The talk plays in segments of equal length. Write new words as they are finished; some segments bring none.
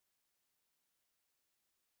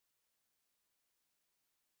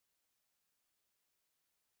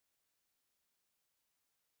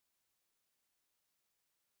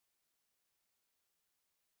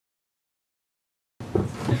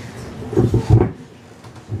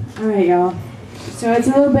Alright, y'all. So it's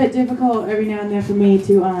a little bit difficult every now and then for me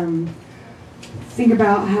to think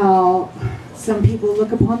about how some people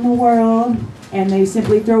look upon the world and they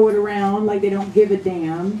simply throw it around like they don't give a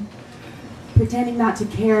damn. Pretending not to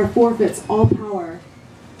care forfeits all power.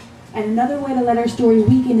 And another way to let our story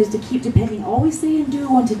weaken is to keep depending all we say and do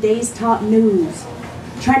on today's top news.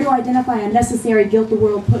 Try to identify unnecessary guilt the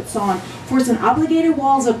world puts on. Force an obligated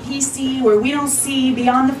walls of PC where we don't see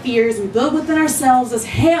beyond the fears we build within ourselves as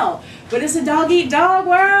hell. But it's a dog-eat-dog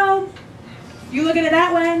world. You look at it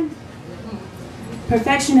that way.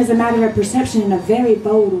 Perfection is a matter of perception in a very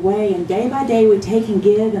bold way, and day by day we take and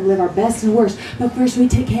give and live our best and worst. But first we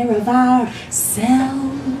take care of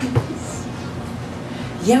ourselves.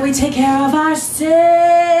 Yeah, we take care of ourselves.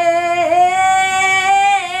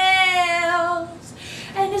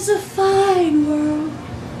 And it's a fine world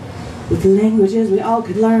with languages we all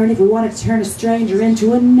could learn if we wanted to turn a stranger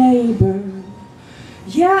into a neighbor.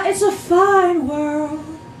 Yeah, it's a fine world.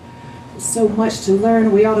 So much to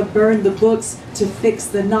learn, we ought to burn the books to fix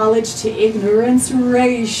the knowledge to ignorance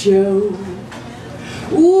ratio.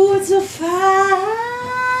 Ooh, it's a fine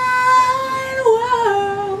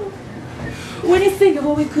world. When you think of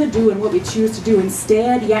what we could do and what we choose to do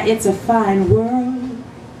instead, yeah, it's a fine world.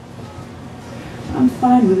 I'm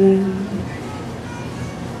fine with it.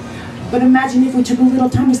 But imagine if we took a little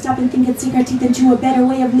time to stop and think and sink our teeth into a better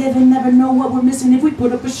way of living, never know what we're missing. If we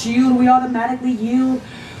put up a shield, we automatically yield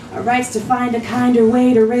our rights to find a kinder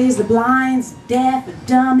way to raise the blinds, deaf,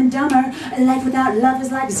 dumb, and dumber. A life without love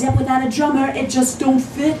is like Zepp without a drummer. It just don't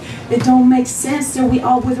fit, it don't make sense, so we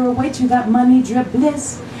all wither away to that money drip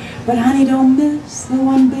bliss. But honey, don't miss the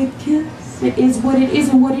one big kiss. It is what it is,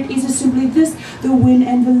 and what it is simply this: the win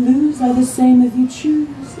and the lose are the same if you choose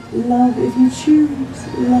love, if you choose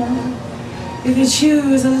love, if you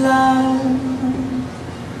choose love.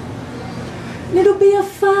 And it'll be a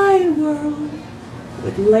fine world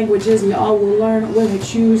with languages we all will learn when we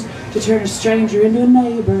choose to turn a stranger into a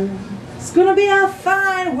neighbor. It's gonna be a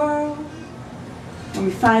fine world when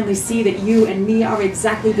we finally see that you and me are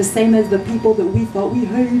exactly the same as the people that we thought we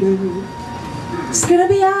hated. It's gonna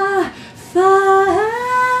be a fine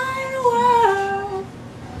world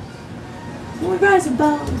when we rise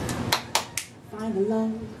above, find the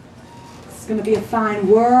love. It's gonna be a fine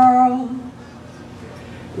world.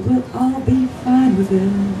 We'll all be fine with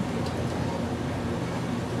it.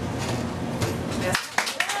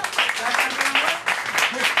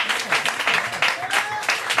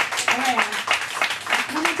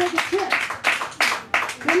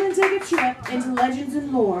 Into legends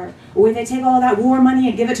and lore, where they take all that war money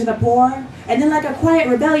and give it to the poor, and then like a quiet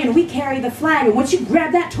rebellion we carry the flag, and once you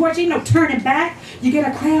grab that torch ain't no turning back. You get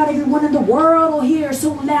a crowd everyone in the world will hear,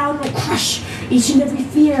 so loud it'll crush each and every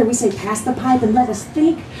fear. We say pass the pipe and let us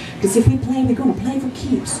think, cause if we play we're gonna play for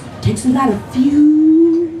keeps. Takes a lot of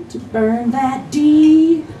fuel to burn that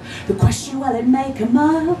deep. The question, well, it may come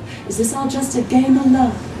up, is this all just a game of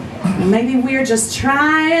love? Maybe we're just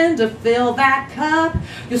trying to fill that cup.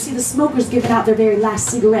 You'll see the smokers giving out their very last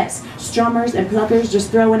cigarettes, strummers and pluckers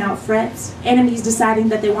just throwing out frets, enemies deciding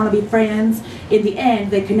that they want to be friends. In the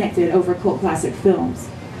end, they connected over cult classic films.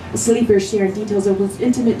 Sleepers sharing details of those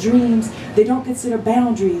intimate dreams they don't consider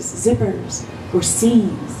boundaries, zippers, or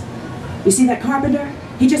seams. You see that carpenter?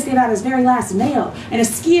 He just gave out his very last nail, and a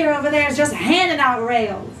skier over there is just handing out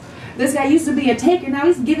rails. This guy used to be a taker, now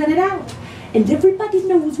he's giving it out. And everybody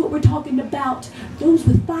knows what we're talking about. Those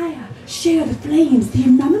with fire share the flames. The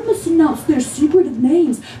anonymous announce their secretive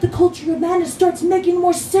names. The culture of madness starts making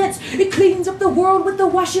more sense. It cleans up the world with the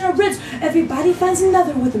wash and a rinse. Everybody finds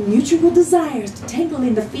another with mutual desires to tangle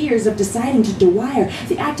in the fears of deciding to dewire.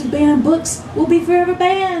 The act of ban books will be forever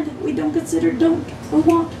banned. We don't consider don't or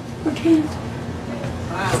want or can't.